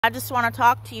I just want to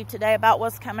talk to you today about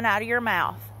what's coming out of your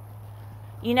mouth.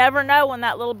 You never know when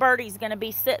that little birdie's going to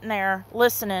be sitting there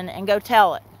listening and go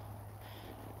tell it.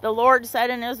 The Lord said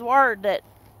in His Word that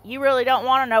you really don't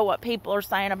want to know what people are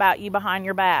saying about you behind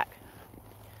your back.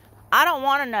 I don't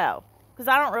want to know because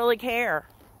I don't really care.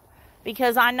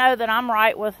 Because I know that I'm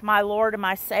right with my Lord and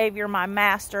my Savior, my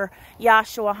Master,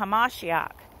 Yashuah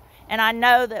HaMashiach. And I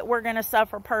know that we're going to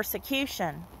suffer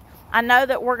persecution. I know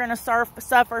that we're going to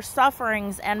suffer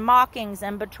sufferings and mockings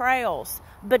and betrayals.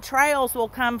 Betrayals will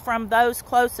come from those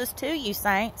closest to you,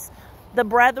 saints. The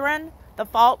brethren, the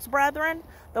false brethren,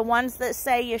 the ones that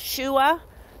say Yeshua,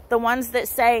 the ones that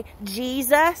say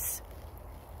Jesus.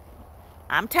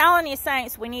 I'm telling you,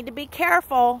 saints, we need to be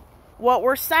careful what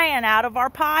we're saying out of our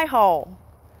pie hole.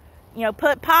 You know,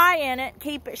 put pie in it,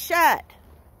 keep it shut.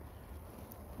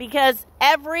 Because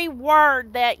every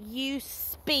word that you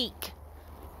speak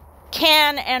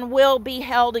can and will be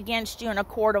held against you in a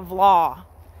court of law.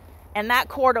 And that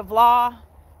court of law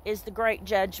is the great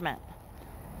judgment.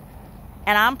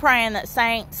 And I'm praying that,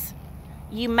 saints,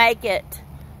 you make it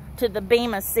to the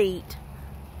bema seat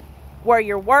where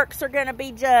your works are going to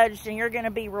be judged and you're going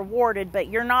to be rewarded, but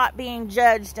you're not being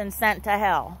judged and sent to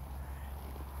hell.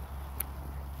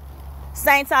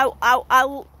 Saints,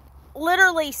 I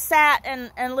literally sat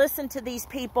and listened to these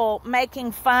people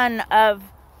making fun of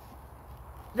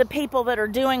the people that are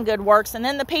doing good works, and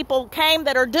then the people came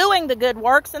that are doing the good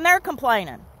works and they're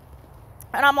complaining.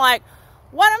 And I'm like,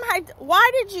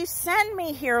 why did you send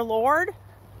me here, Lord?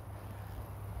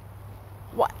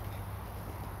 What?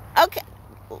 Okay,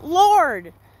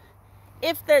 Lord,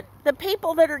 if the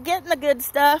people that are getting the good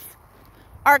stuff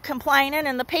are complaining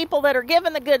and the people that are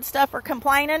giving the good stuff are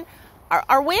complaining,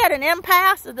 are we at an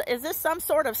impasse? Is this some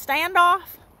sort of standoff?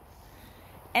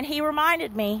 And He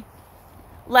reminded me,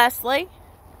 Leslie,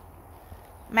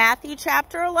 Matthew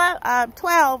chapter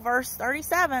 12, verse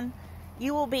 37,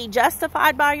 you will be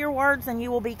justified by your words and you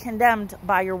will be condemned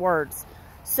by your words.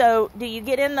 So do you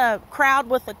get in the crowd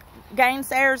with the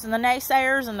gainsayers and the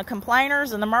naysayers and the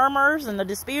complainers and the murmurers and the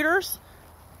disputers?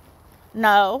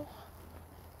 No.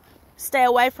 Stay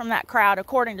away from that crowd.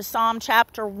 According to Psalm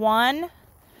chapter 1,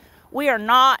 we are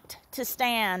not to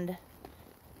stand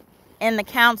in the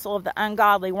counsel of the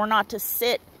ungodly. We're not to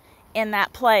sit in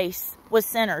that place with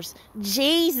sinners.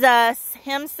 Jesus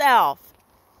Himself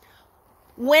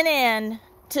went in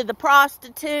to the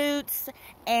prostitutes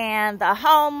and the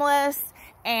homeless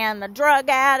and the drug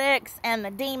addicts and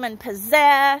the demon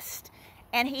possessed,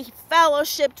 and He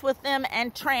fellowshiped with them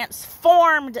and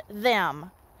transformed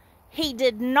them. He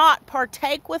did not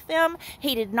partake with them.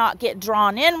 He did not get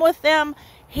drawn in with them.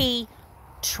 He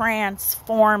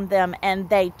transformed them, and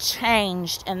they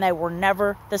changed, and they were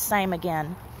never the same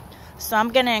again. So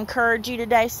I'm going to encourage you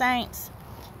today, saints,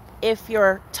 if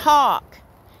your talk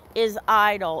is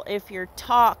idle, if your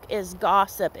talk is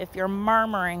gossip, if you're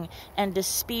murmuring and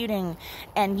disputing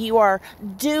and you are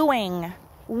doing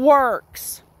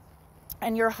works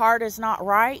and your heart is not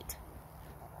right,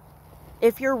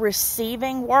 if you're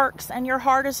receiving works and your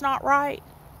heart is not right,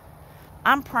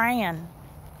 I'm praying,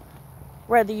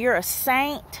 whether you're a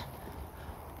saint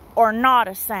or not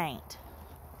a saint,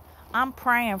 I'm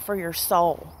praying for your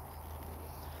soul.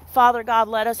 Father God,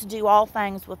 let us do all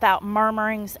things without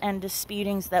murmurings and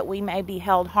disputings, that we may be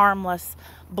held harmless,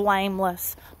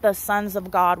 blameless, the sons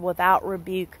of God without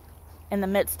rebuke, in the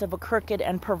midst of a crooked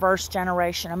and perverse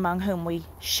generation, among whom we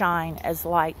shine as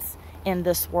lights in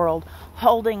this world,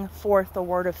 holding forth the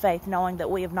word of faith, knowing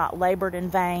that we have not labored in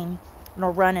vain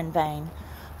nor run in vain.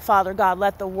 Father God,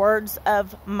 let the words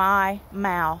of my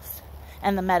mouth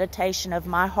and the meditation of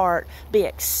my heart be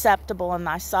acceptable in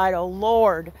Thy sight, O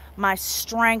Lord, my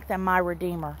strength and my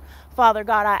Redeemer. Father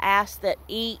God, I ask that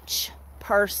each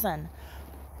person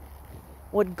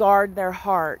would guard their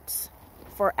hearts,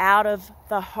 for out of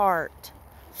the heart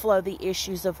flow the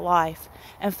issues of life.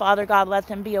 And Father God, let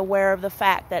them be aware of the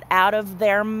fact that out of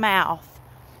their mouth,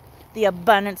 the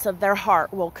abundance of their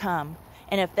heart will come.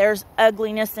 And if there's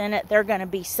ugliness in it, they're going to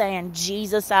be saying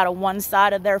Jesus out of one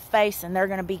side of their face, and they're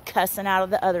going to be cussing out of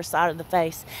the other side of the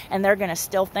face. And they're going to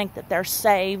still think that they're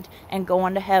saved and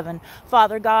going to heaven.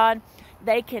 Father God,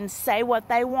 they can say what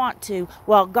they want to.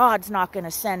 Well, God's not going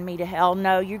to send me to hell.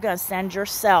 No, you're going to send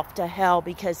yourself to hell,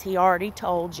 because He already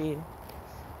told you.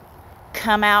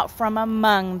 Come out from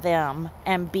among them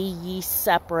and be ye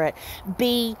separate.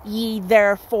 Be ye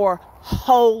therefore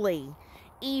holy,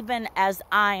 even as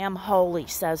I am holy,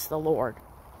 says the Lord.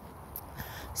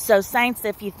 So, saints,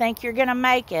 if you think you're going to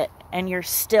make it and you're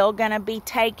still going to be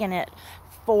taking it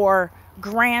for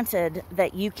granted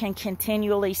that you can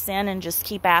continually sin and just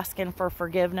keep asking for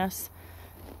forgiveness,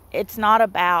 it's not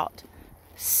about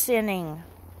sinning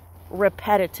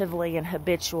repetitively and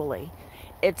habitually.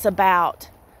 It's about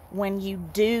when you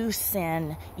do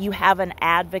sin, you have an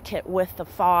advocate with the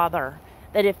Father,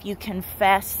 that if you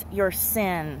confess your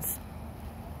sins,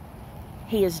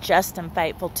 He is just and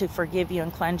faithful to forgive you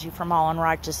and cleanse you from all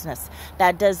unrighteousness.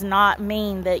 That does not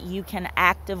mean that you can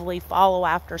actively follow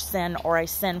after sin or a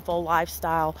sinful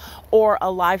lifestyle, or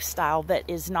a lifestyle that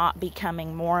is not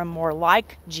becoming more and more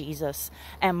like Jesus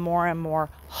and more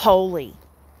holy,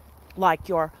 like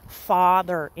your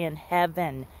Father in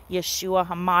heaven, Yashuah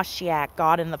HaMashiach,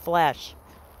 God in the flesh.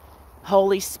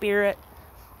 Holy Spirit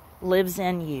lives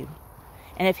in you.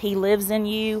 And if He lives in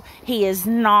you, He is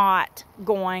not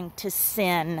going to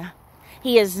sin.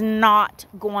 He is not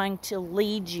going to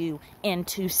lead you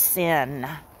into sin.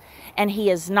 And He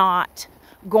is not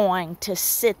going to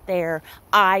sit there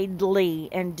idly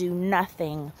and do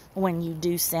nothing when you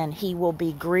do sin. He will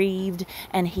be grieved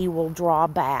and He will draw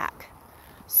back.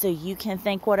 So you can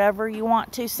think whatever you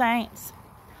want to, saints.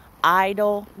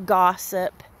 Idle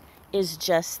gossip is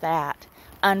just that.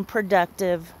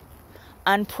 Unproductive,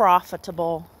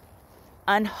 unprofitable,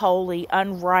 unholy,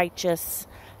 unrighteous,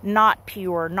 not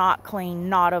pure, not clean,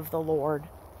 not of the Lord.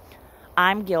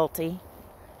 I'm guilty.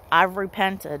 I've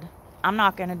repented. I'm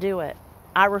not going to do it.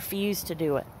 I refuse to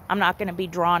do it. I'm not going to be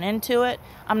drawn into it.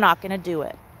 I'm not going to do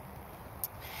it.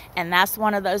 And that's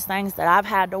one of those things that I've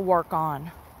had to work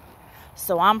on.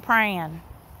 So I'm praying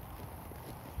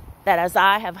that as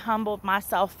I have humbled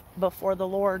myself before the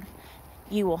Lord,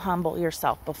 you will humble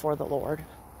yourself before the Lord.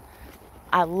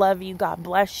 I love you. God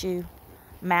bless you.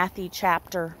 Matthew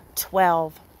chapter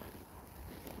 12,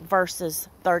 verses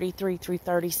 33 through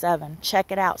 37.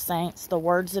 Check it out, saints. The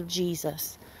words of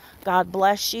Jesus. God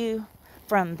bless you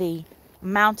from the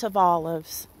Mount of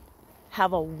Olives.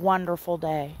 Have a wonderful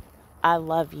day. I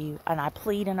love you. And I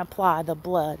plead and apply the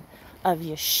blood of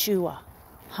Yashuah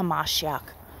HaMashiach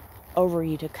over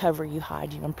you to cover you,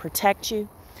 hide you, and protect you.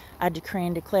 I decree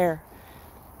and declare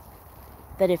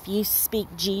that if you speak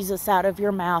Jesus out of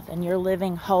your mouth and you're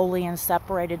living holy and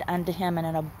separated unto Him in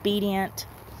an obedient,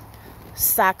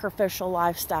 sacrificial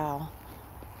lifestyle,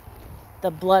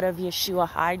 the blood of Yeshua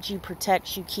hides you,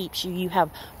 protects you, keeps you. You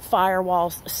have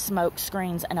firewalls, smoke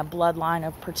screens, and a bloodline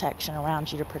of protection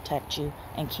around you to protect you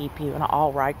and keep you in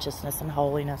all righteousness and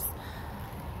holiness.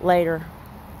 Later.